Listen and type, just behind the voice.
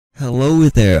Hello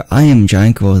there, I am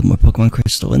GiantGrotle with more Pokemon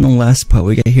Crystal. In the last part,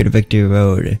 we got here to Victory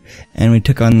Road, and we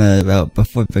took on the route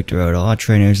before Victory Road, a lot of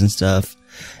trainers and stuff,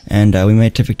 and we made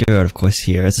it to Victory Road, of course,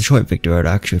 here. It's a short Victory Road,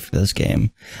 actually, for this game.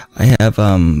 I have,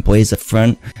 Blaze up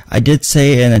front. I did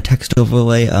say in a text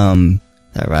overlay,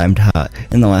 that rhymed hot,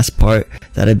 in the last part,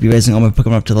 that I'd be raising all my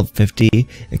Pokemon up to level 50,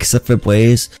 except for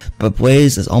Blaze, but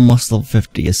Blaze is almost level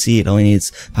 50. You see, it only needs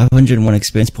 501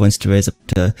 experience points to raise up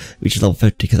to reach level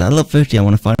 50, because at level 50, I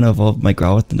want to finally evolve my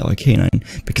Growlithe into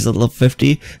Arcanine, because at level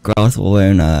 50, Growlithe will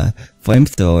learn,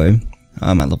 Flamethrower,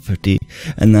 at level 50,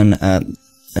 and then, and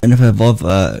if I evolve,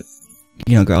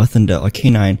 Growlithe into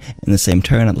Arcanine in the same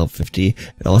turn at level 50,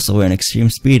 it also learn Extreme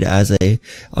Speed as a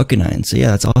Arcanine, so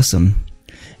yeah, that's awesome.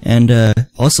 And,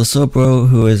 also Sobro,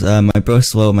 who is, my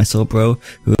Soul Bro,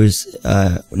 who is,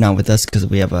 not with us because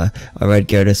we have a Red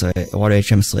Gyarados, a Water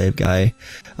HM Slave guy.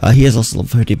 He is also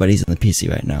level 50, but he's in the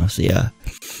PC right now, so yeah.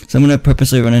 So I'm gonna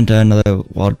purposely run into another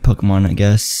wild Pokemon, I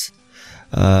guess.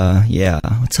 Yeah.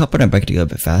 Let's hop on our bike to go a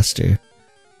bit faster.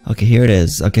 Okay, here it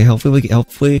is. Okay, hopefully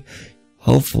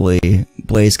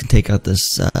Blaze can take out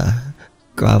this,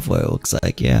 Graveler, it looks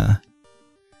like, yeah.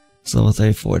 It's level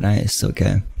 34, nice,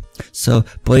 okay. So,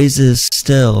 Blaze is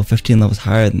still 15 levels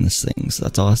higher than this thing, so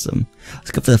that's awesome. Let's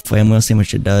go for the Flame Wheel, see how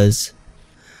much it does.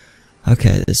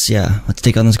 Okay, let's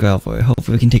take on this Graveler.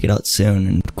 Hopefully we can take it out soon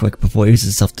and quick before it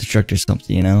uses self-destruct or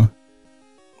something, you know?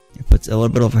 It puts a little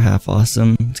bit over half,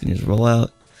 awesome. It's gonna just roll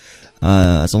out.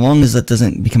 As long as that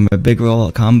doesn't become a big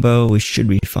rollout combo, we should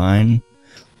be fine.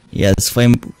 Yeah, this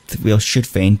Flame Wheel should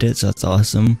faint it, so that's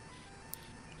awesome.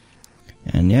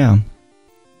 And yeah.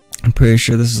 I'm pretty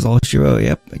sure this is all she wrote.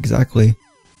 Yep, exactly.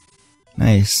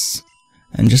 Nice.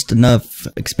 And just enough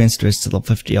experience to raise to level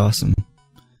 50, awesome.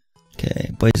 Okay,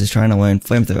 Blaze is trying to learn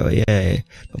Flamethrower, yay.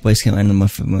 But Blaze can't learn the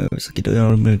moves. Okay, do you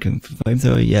know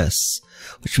Flamethrower? Yes.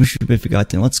 Which we should be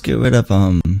forgotten. Let's get rid of,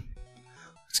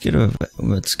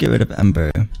 let's get rid of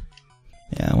Ember.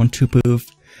 Yeah, 1-2 poof.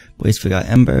 Blaze forgot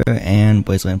Ember, and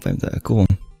Blaze learned Flamethrower. Cool.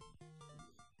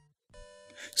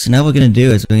 So now what we're gonna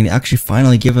do is we're gonna actually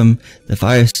finally give him the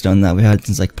Firestone that we had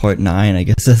since like part 9, I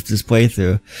guess that's this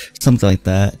playthrough. Something like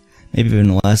that. Maybe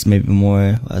even less, maybe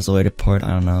more as a later part, I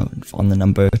don't know, on the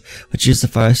number. Let's use the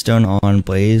Firestone on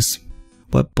Blaze.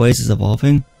 What, Blaze is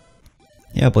evolving?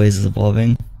 Yeah, Blaze is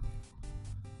evolving.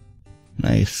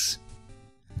 Nice.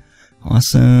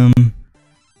 Awesome.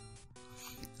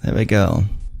 There we go.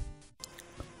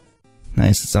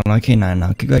 Nice, it's on Arcanine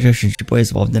now. Congratulations, your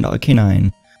Blaze evolved into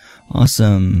Arcanine.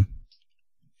 Awesome.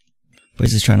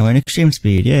 Blaze is trying to learn Extreme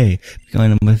Speed, yay!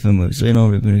 Going with the moves. We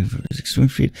know Extreme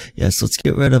Speed. Yes, let's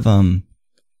get rid of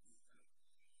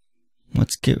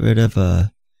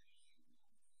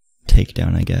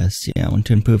Takedown, I guess. Yeah,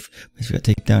 1-2 poof. We got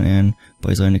Takedown and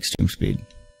Blaze learn Extreme Speed.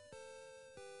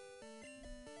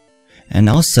 And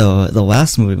also, the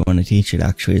last move we want to teach it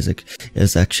actually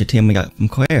is actually a team we got from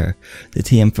Claire. The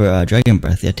team for Dragon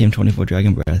Breath. Yeah, Team 24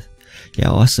 Dragon Breath. Yeah,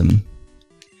 awesome.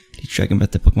 Teach Dragon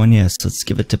Breath to Pokemon, yes, let's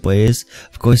give it to Blaze.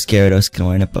 Of course Gyarados can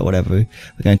learn it, but whatever.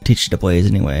 We're gonna teach it to Blaze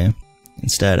anyway.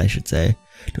 Instead, I should say.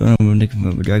 Don't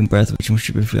remember Dragon Breath, which one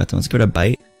should be forgotten. Let's go to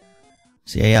Bite.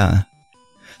 So yeah.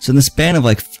 So in the span of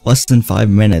like less than 5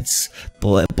 minutes,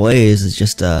 Blaze is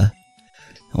just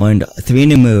learned 3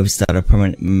 new moves that are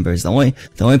permanent members. The only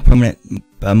permanent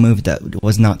move that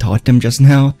was not taught to him just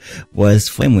now was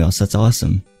Flame Wheel, so that's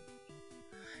awesome.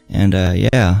 And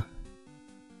yeah.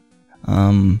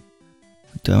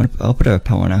 I'll put a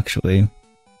Repel on actually.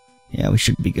 Yeah, we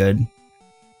should be good.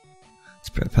 Let's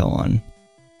put a Repel on.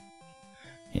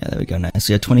 Yeah, there we go, nice.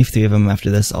 We have 23 of them after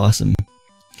this, awesome.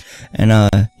 And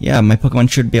yeah, my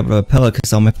Pokemon should be able to repel it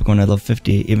because all my Pokemon are level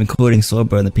 50, even including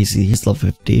Slowbro in the PC, he's level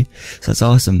 50. So that's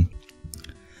awesome.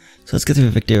 So let's get through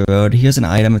Victory Road. Here's an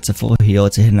item, it's a full heal,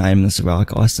 it's a hidden item, this is a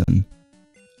rock, awesome.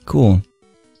 Cool.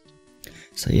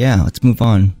 So yeah, let's move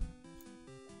on.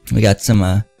 We got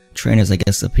some trainers, I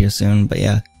guess, up here soon, but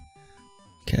yeah.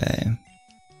 Okay.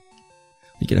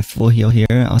 We get a full heal here.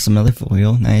 Awesome, another full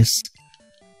heal. Nice.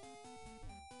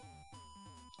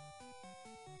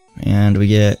 And we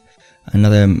get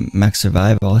another Max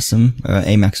Survive. Awesome. Or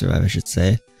a Max Survive, I should say.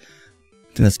 I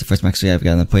think that's the first Max Survive I've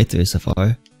got in the playthrough so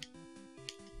far.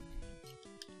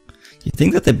 You'd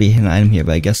think that there'd be a hidden item here,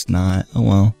 but I guess not. Oh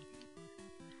well.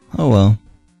 Oh well.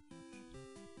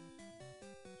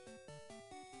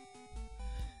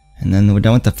 And then we're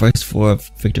done with the first floor of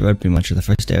Victory Road, pretty much, or the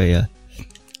first area.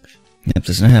 Yep,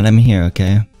 there's no item here,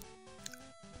 okay.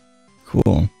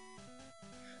 Cool.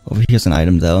 Over here's an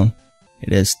item, though.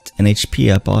 It is an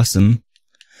HP up, awesome.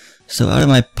 So out of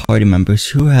my party members,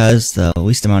 who has the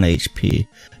least amount of HP?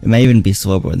 It may even be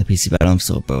Slowbro in the PC, but I don't have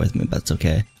Slowbro with me, but that's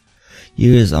okay.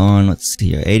 You is on, let's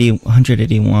see here,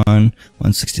 181,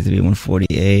 163,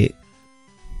 148. I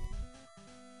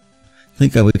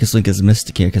think our weakest link is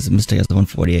Mystic here, because Mystic has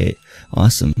 148.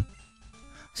 Awesome.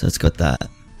 So let's go with that.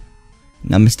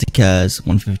 Now Mystic has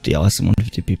 150, awesome,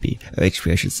 150 PP, or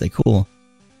HP I should say, cool.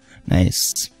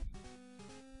 Nice.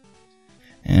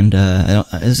 And,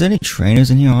 is there any trainers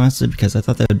in here, honestly? Because I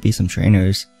thought there would be some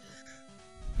trainers.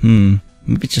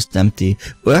 Maybe it's just empty.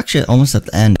 We're actually almost at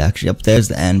the end, actually. Up there's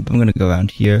the end, but I'm gonna go around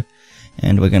here.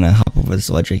 And we're gonna hop over this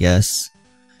ledge, I guess.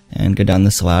 And go down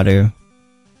this ladder.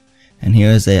 And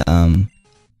here's a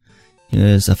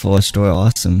full store,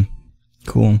 awesome.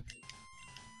 Cool.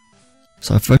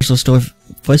 So our first full store of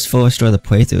the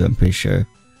playthrough, I'm pretty sure.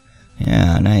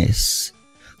 Yeah, nice.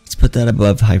 Let's put that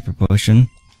above Hyper Potion.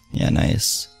 Yeah,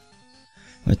 nice.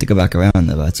 We have to go back around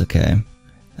though, but that's okay.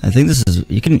 I think this is,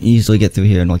 you can easily get through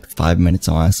here in like 5 minutes,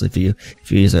 honestly, if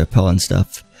you use a repel and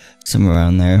stuff. Somewhere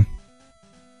around there.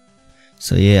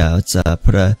 So yeah, let's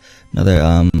put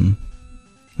another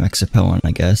max repel on,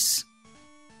 I guess.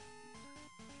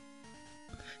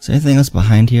 Is there anything else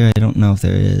behind here? I don't know if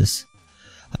there is.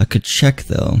 I could check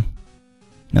though.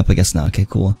 Nope, I guess not. Okay,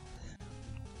 cool.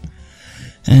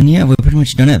 And yeah, we're pretty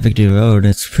much done at Victory Road.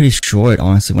 It's pretty short,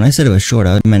 honestly. When I said it was short,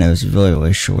 I meant it was really,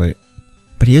 really short.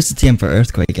 But here's the TM for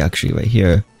Earthquake, actually, right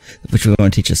here. Which we're going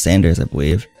to teach us Sanders, I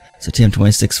believe. So TM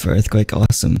 26 for Earthquake,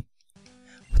 awesome.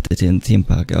 Put the TM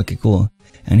pocket, okay, cool.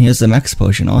 And here's the Max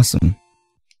Potion, awesome.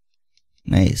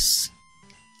 Nice.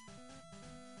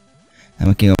 And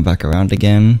we can go back around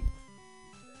again.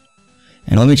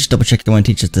 And let me just double check the one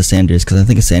teaches to Sanders, because I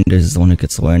think Sanders is the one who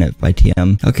gets to learn it by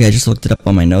TM. Okay, I just looked it up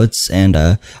on my notes, and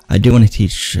I do want to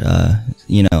teach,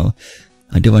 you know,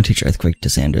 I do want to teach Earthquake to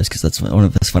Sanders, because that's one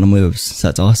of his fun moves, so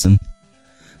that's awesome.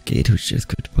 Okay, teach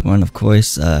Earthquake to Pokemon, of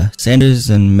course. Sanders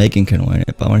and Megan can learn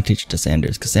it, but I want to teach it to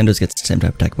Sanders, because Sanders gets the same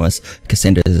type of attack from us, because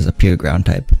Sanders is a pure ground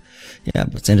type. Yeah,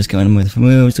 but Sanders can learn with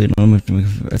moves, so we don't move to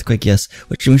Earthquake, yes.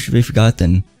 Which move should be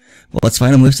forgotten? Well, its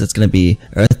final move that's going to be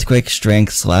Earthquake,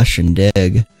 Strength, Slash, and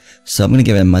Dig. So I'm going to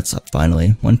give it a Mud Slap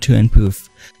finally. 1, 2, and poof.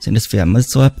 Sanders for that Mud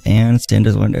Slap, and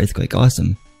Sanders learned Earthquake.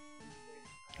 Awesome.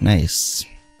 Nice.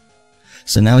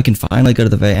 So now we can finally go to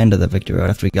the very end of the Victory Road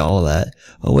after we got all that.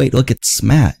 Oh wait, look, it's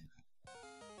Matt.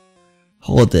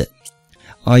 Hold it.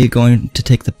 Are you going to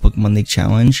take the Pokemon League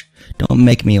Challenge? Don't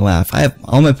make me laugh. I have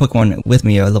all my Pokemon with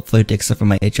me are level 50 except for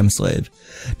my HM Slave.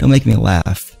 Don't make me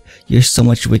laugh. You're so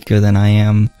much weaker than I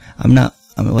am. I'm not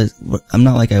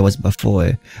like I was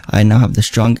before. I now have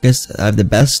the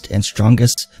best and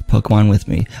strongest Pokemon with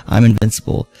me. I'm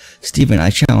invincible. Steven, I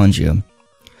challenge you.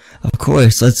 Of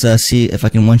course, let's see if I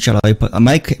can one-shot all your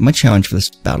Pokemon. My challenge for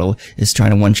this battle is trying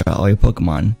to one-shot all your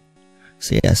Pokemon.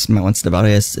 So yes, Matt wants the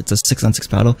battle. Yes, it's a 6-on-6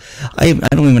 battle. I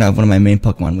don't even have one of my main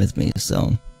Pokemon with me,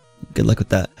 so good luck with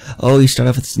that. Oh, you start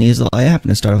off with Sneasel. I happen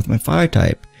to start off with my Fire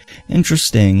type.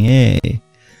 Interesting, yay.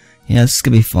 Yeah, this is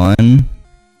gonna be fun.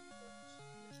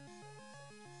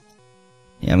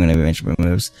 Yeah, I'm gonna rearrange my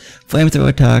moves. Flamethrower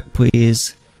attack,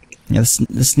 please. Yeah,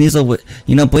 the Sneasel,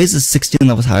 you know, Blaze is 16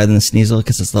 levels higher than the Sneasel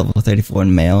because it's level 34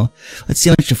 in male. Let's see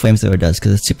how much the Flamethrower does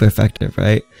because it's super effective,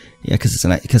 right? Yeah, because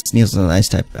Sneasel is an ice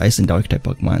type, ice and dark type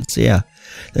Pokemon. So yeah,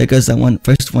 there goes that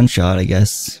first one shot, I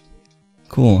guess.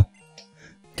 Cool.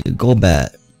 Good,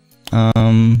 Golbat.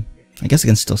 I guess I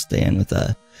can still stay in with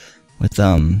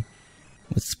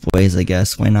Blaze, I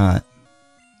guess. Why not?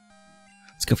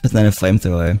 Let's go for the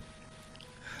Flamethrower.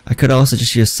 I could also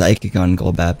just use Psychic on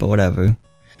Golbat, but whatever.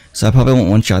 So I probably won't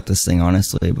one-shot this thing,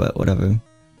 honestly, but whatever.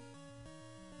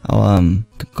 I'll,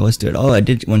 go let's do it. Oh, I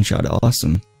did one-shot it.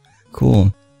 Awesome.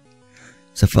 Cool.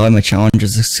 So far, my challenge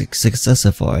is a success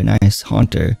so far. Nice.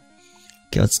 Haunter.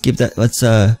 Okay, let's keep that, let's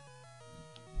go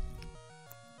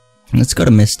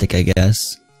to Mystic, I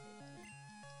guess.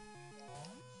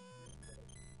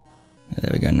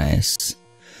 There we go, nice.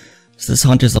 So this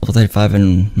Haunter's level 35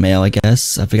 in male, I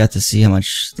guess. I forgot to see how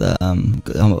much the, how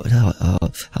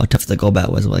tough the Golbat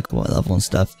was, like what level and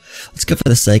stuff. Let's go for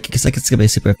the Psychic, because Psychic's gonna be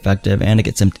super effective, and it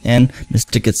gets and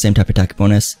Mystic gets same type of attack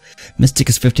bonus. Mystic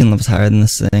is 15 levels higher than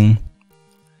this thing.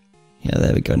 Yeah,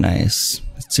 there we go, nice.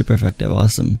 It's super effective,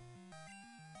 awesome.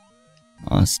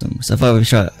 Awesome. So far we've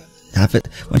shot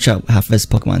one-shot half of his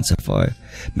Pokemon so far.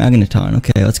 Magneton,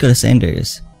 okay, let's go to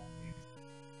Sanders.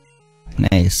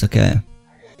 Nice, okay.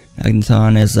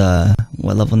 Magneton is,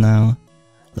 what level now?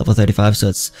 Level 35,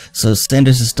 so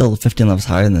Sanders is still 15 levels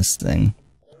higher than this thing.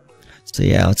 So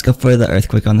yeah, let's go for the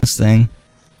Earthquake on this thing.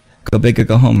 Go big or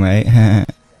go home, right? And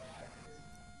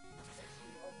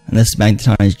this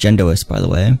Magneton is Gendoist, by the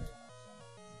way.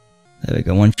 There we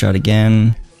go, one shot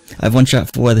again. I have one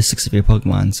shot 4 of the 6 of your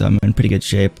Pokemon, so I'm in pretty good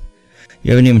shape.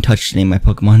 You haven't even touched any of my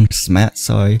Pokemon, Smat,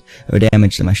 sorry. Or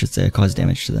damaged them, I should say, or caused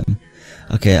damage to them.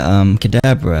 Okay,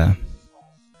 Kadabra.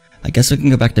 I guess we can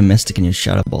go back to Mystic and use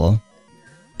Shadow Ball.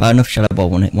 But I don't know if Shadow Ball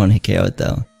won't hit KO it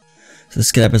though. So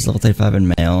this Kadabra is level 35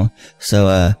 in male.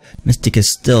 So, Mystic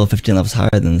is still 15 levels higher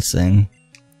than this thing.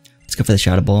 Let's go for the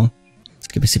Shadow Ball. It's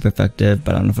gonna be super effective,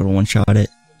 but I don't know if it'll one-shot it.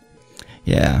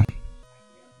 Yeah.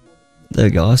 There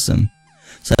we go, awesome.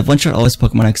 So I've one-shot all his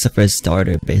Pokemon except for his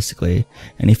starter, basically.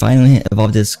 And he finally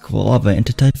evolved his Quilava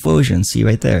into Typhlosion. See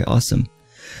right there, awesome.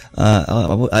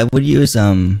 I would use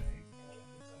Slowbro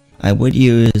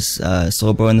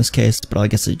in this case, but I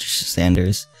guess it's just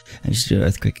Sanders and just do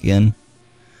Earthquake again.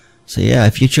 So yeah,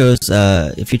 if you chose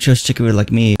Chikorita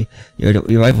like me,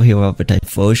 your rival here will have a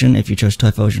Typhlosion. If you chose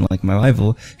Typhlosion like my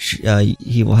rival,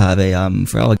 he will have a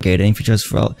Feraligatr. And if you chose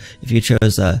for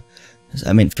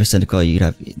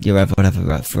Cyndaquil, your rival would have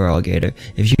a Feraligatr.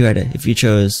 If you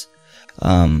chose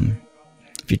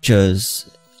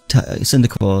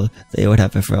Cyndaquil, they would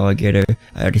have a Feraligatr.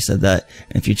 I already said that.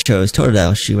 And if you chose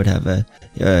Totodile,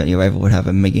 your rival would have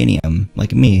a Meganium,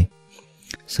 like me.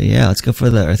 So yeah, let's go for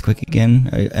the Earthquake again.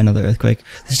 Another Earthquake.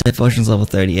 This Typhlosion's level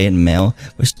 38 in male.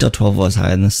 We're still 12 levels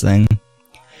higher than this thing.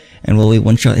 And will we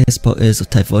one-shot his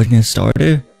Typhlosion, his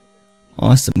starter?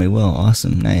 Awesome, we will.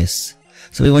 Awesome, nice.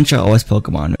 So we one-shot all his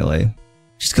Pokemon, really.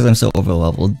 Just because I'm so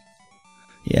over-leveled.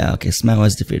 Yeah, okay, Smat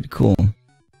was defeated. Cool.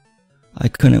 I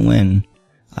couldn't win.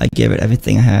 I gave it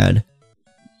everything I had.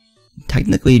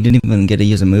 Technically, you didn't even get to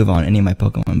use a move on any of my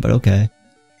Pokemon, but okay.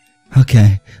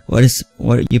 Okay, what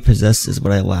you possess is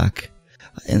what I lack.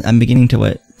 And I'm beginning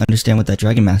to understand what that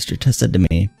Dragon Master said to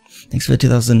me. Thanks for the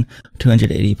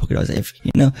 2,280 Pokédogs. If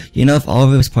all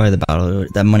of it was part of the battle,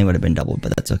 that money would have been doubled,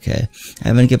 but that's okay. I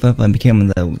haven't given up and became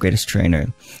the greatest trainer.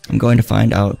 I'm going to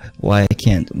find out why I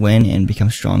can't win and become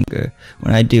stronger.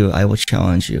 When I do, I will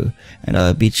challenge you, and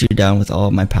I'll beat you down with all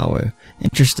of my power.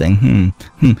 Interesting.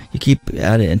 You keep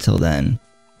at it until then.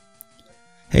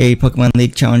 Hey, Pokemon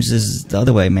League challenges is the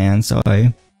other way, man.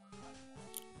 Sorry.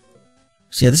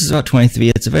 So yeah, this is Route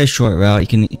 23. It's a very short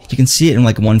route. You can see it in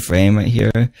like one frame right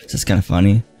here. So it's kind of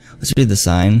funny. Let's read the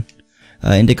sign.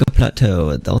 Indigo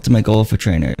Plateau, the ultimate goal for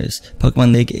trainers.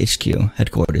 Pokemon League HQ,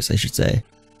 headquarters, I should say.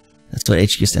 That's what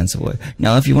HQ stands for.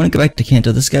 Now, if you want to go back to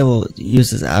Kanto, this guy will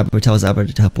use his Abra, tell his Abra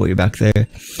to teleport you back there.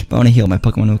 But I want to heal my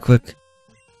Pokemon real quick.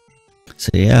 So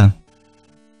yeah.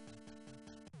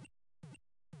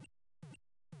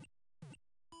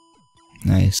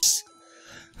 Nice.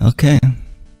 Okay.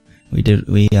 We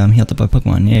healed up our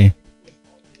Pokemon, yay.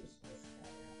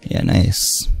 Yeah,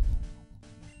 nice.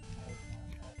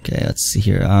 Okay, let's see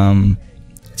here.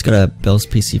 Let's go to Bill's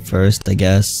PC first, I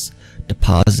guess.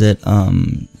 Deposit,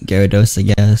 Gyarados,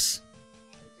 I guess.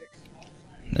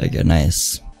 There we go,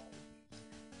 nice.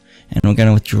 And we're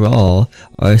gonna withdraw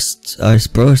our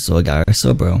Sprosoul guy, our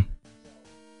Sobro.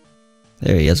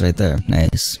 There he is right there,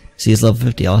 nice. See, he's level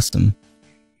 50, awesome.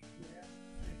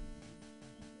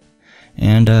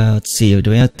 And let's see,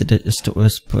 do we have to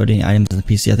put any items in the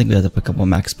PC? I think we have to put a couple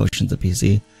max potions in the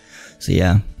PC. So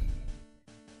yeah.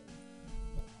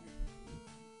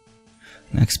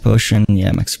 Max potion,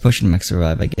 yeah, max potion, max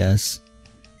survive, I guess.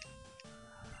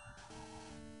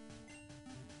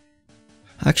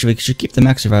 Actually, we should keep the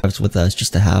max survives with us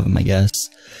just to have them, I guess.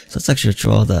 So let's actually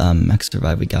throw all the max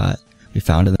survive we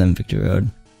found in them Victory Road.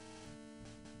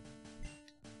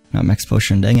 Not max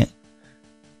potion, dang it.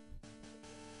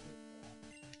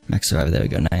 Max survive, there we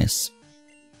go, nice.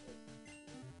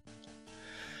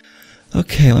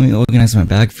 Okay, let me organize my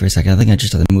bag for a second. I think I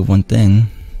just have to move one thing.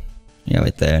 Yeah,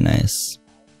 right there, nice.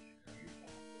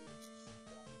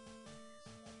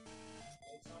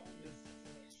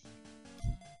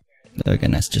 There we go,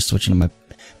 nice. Just switching to my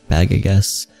bag, I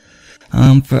guess.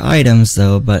 For items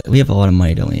though, but we have a lot of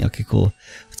money, don't we? Okay, cool.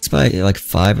 Let's buy like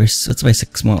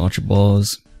 6 more Ultra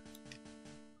Balls.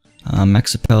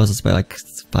 Max Repels, let's buy like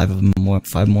 5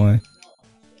 more.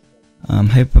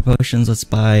 Hyper Potions, let's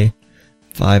buy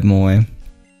 5 more.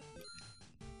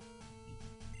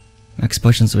 Max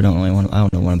Potions, I don't want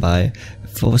to buy.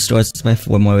 Full Stores, let's buy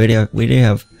 4 more. We already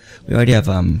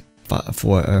have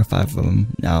 4 or 5 of them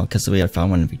now because we had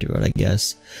found one in Victory Road, I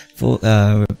guess. Full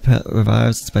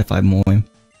Revives, let's buy 5 more.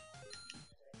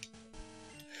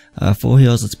 Full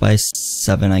Heals, let's buy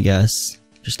 7, I guess.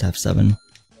 Just to have 7.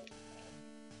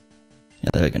 Yeah,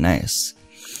 there we go, nice.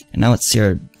 And now let's see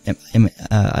our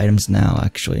items now,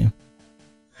 actually.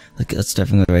 Let's start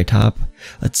from the very top.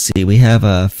 Let's see, we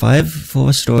have 5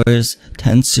 full stores,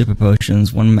 10 super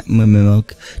potions, 1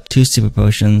 milk, 2 super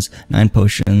potions, 9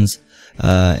 potions,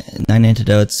 9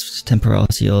 antidotes, 10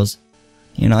 paralysis heals,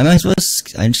 You know, I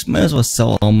just might as well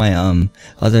sell all my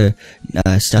other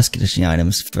status conditioning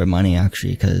items for money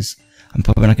actually, because I'm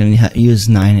probably not going to use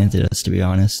 9 antidotes, to be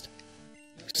honest.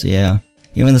 So yeah,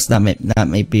 even though that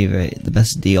may be the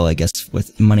best deal, I guess,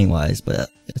 with money wise, but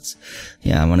it's,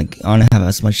 yeah, I want to have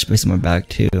as much space in my bag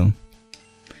too.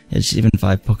 It's even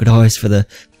 $5 for the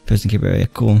prison keeper area.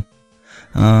 Cool.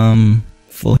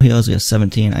 Full heals, we have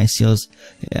 17. Ice heals,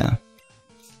 yeah.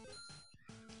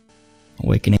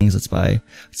 Awakenings, let's buy,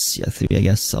 yeah, 3, I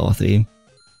guess, all 3.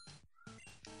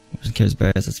 Cares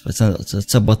bears, let's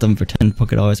sell both of them for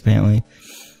 $10 apparently.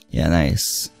 Yeah,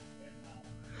 nice.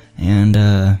 And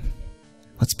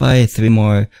let's buy 3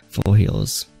 more full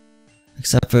heals.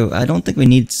 Except for, I don't think we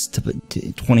need to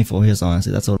put 20 full heals,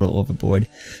 honestly, that's a little overboard.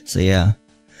 So yeah,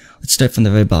 let's start from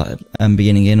the very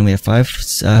beginning again. We have 4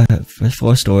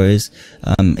 stories,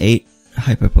 8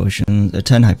 hyper potions, or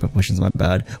 10 hyper potions, my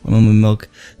bad. 1 lemon milk,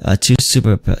 2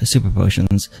 super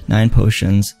potions, 9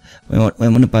 potions. We want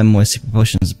to buy more super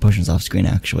potions off screen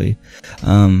actually.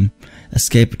 2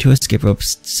 escape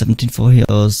ropes, 17 full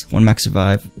heals, 1 max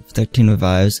revive, 13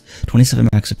 revives, 27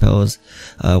 max repels,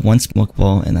 1 smoke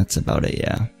ball, and that's about it.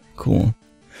 Yeah, cool.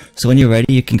 So when you're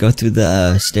ready, you can go through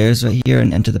the stairs right here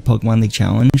and enter the Pokemon League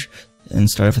challenge and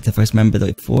start off with the first member of the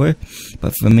League 4.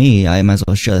 But for me, I might as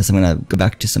well show this. I'm gonna go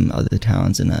back to some other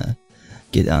towns and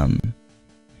get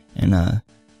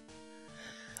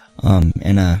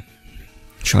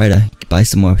try to buy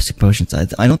some more super potions.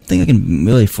 I don't think I can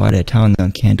really fly to a town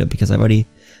down Kanto because I've already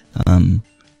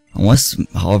unless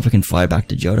however I can fly back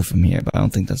to Johto from here, but I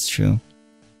don't think that's true.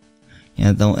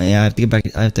 Yeah, I have to go back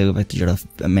to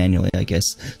Johto manually, I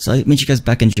guess. So I'll meet you guys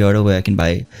back in Johto where I can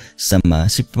buy some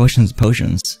super potions and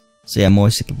potions. So yeah, more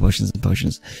super potions and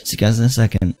potions. See you guys in a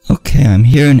second. Okay, I'm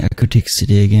here in Echotique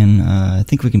City again. I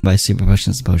think we can buy super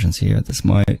potions and potions here at the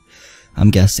Smart. I'm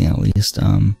guessing at least.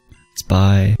 Let's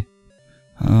buy.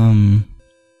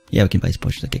 Yeah, we can buy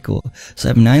potions. Okay, cool. So I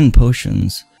have 9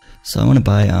 potions. So I want to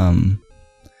buy I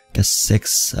guess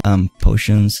 6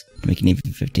 potions to make it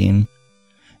even 15.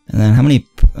 And then how many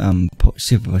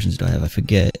super potions do I have? I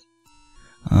forget.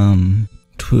 2.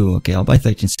 Okay, I'll buy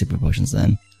 13 super potions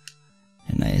then.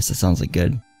 Nice, that sounds like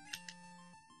good.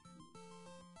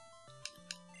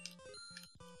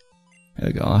 There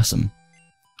we go, awesome.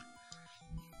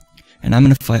 And I'm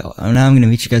gonna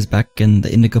meet you guys back in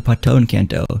the Indigo Plateau in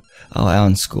Kanto. Oh,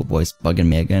 Alan's schoolboy's bugging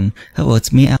me again. Hello,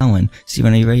 it's me, Alan. See,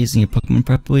 when you're raising your Pokemon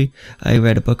properly, I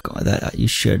read a book that you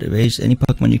should raise any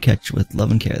Pokemon you catch with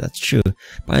love and care. That's true.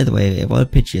 By the way, a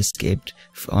wild Pidgey escaped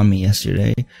on me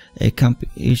yesterday. A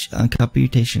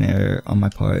computation error on my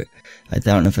part. I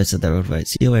don't know if I said that right.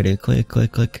 See you later. Click,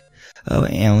 click, click. Oh,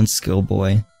 Alan's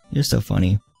schoolboy. You're so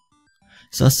funny.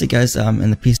 So I'll see you guys in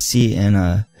the PC and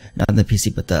not in the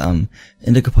PC, but the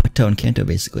Indigo Plateau in Kanto,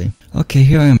 basically. Okay,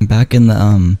 here I am back in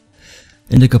the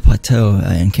Indigo Plateau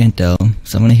in Kanto.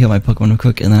 So I'm gonna heal my Pokemon real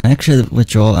quick, and then I actually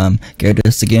withdraw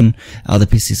Gyarados again out of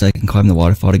the PC so I can climb the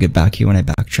waterfall to get back here when I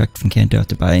backtracked from Kanto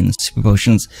after buying the super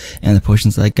potions and the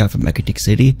potions that I got from Echotique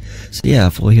City. So yeah,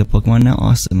 full heal Pokemon now,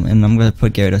 awesome. And I'm gonna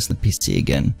put Gyarados in the PC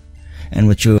again, and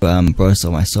withdraw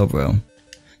Broso, my Sobro.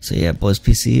 So yeah, Bill's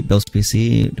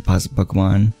PC, deposit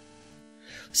Pokemon.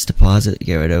 Let's deposit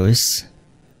Gyarados.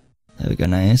 There we go,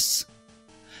 nice.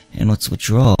 And let's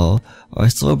withdraw our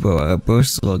Slowbro, our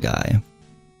Burstle guy.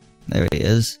 There he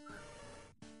is.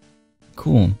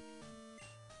 Cool.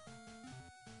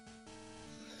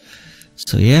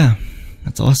 So yeah,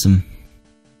 that's awesome.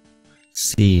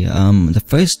 Let's see, the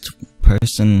first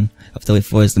person of the Elite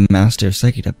Four is the Master of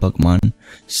Psychic type Pokemon.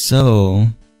 So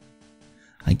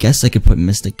I guess I could put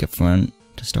Mystic up front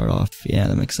to start off. Yeah,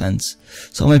 that makes sense.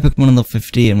 So all my Pokemon on level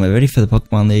 50, and we're ready for the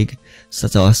Pokemon League. So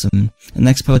that's awesome. And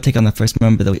next, I'll take on the first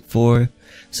member of the Elite Four.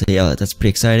 So yeah, that's pretty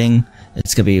exciting.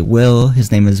 It's gonna be Will.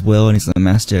 His name is Will, and he's the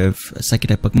master of Psychic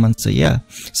type Pokemon. So yeah,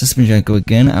 so this has been GiantGrotle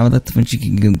again. I would like to wish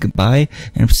you goodbye,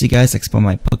 and see you guys next time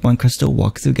on my Pokemon Crystal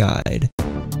walkthrough guide.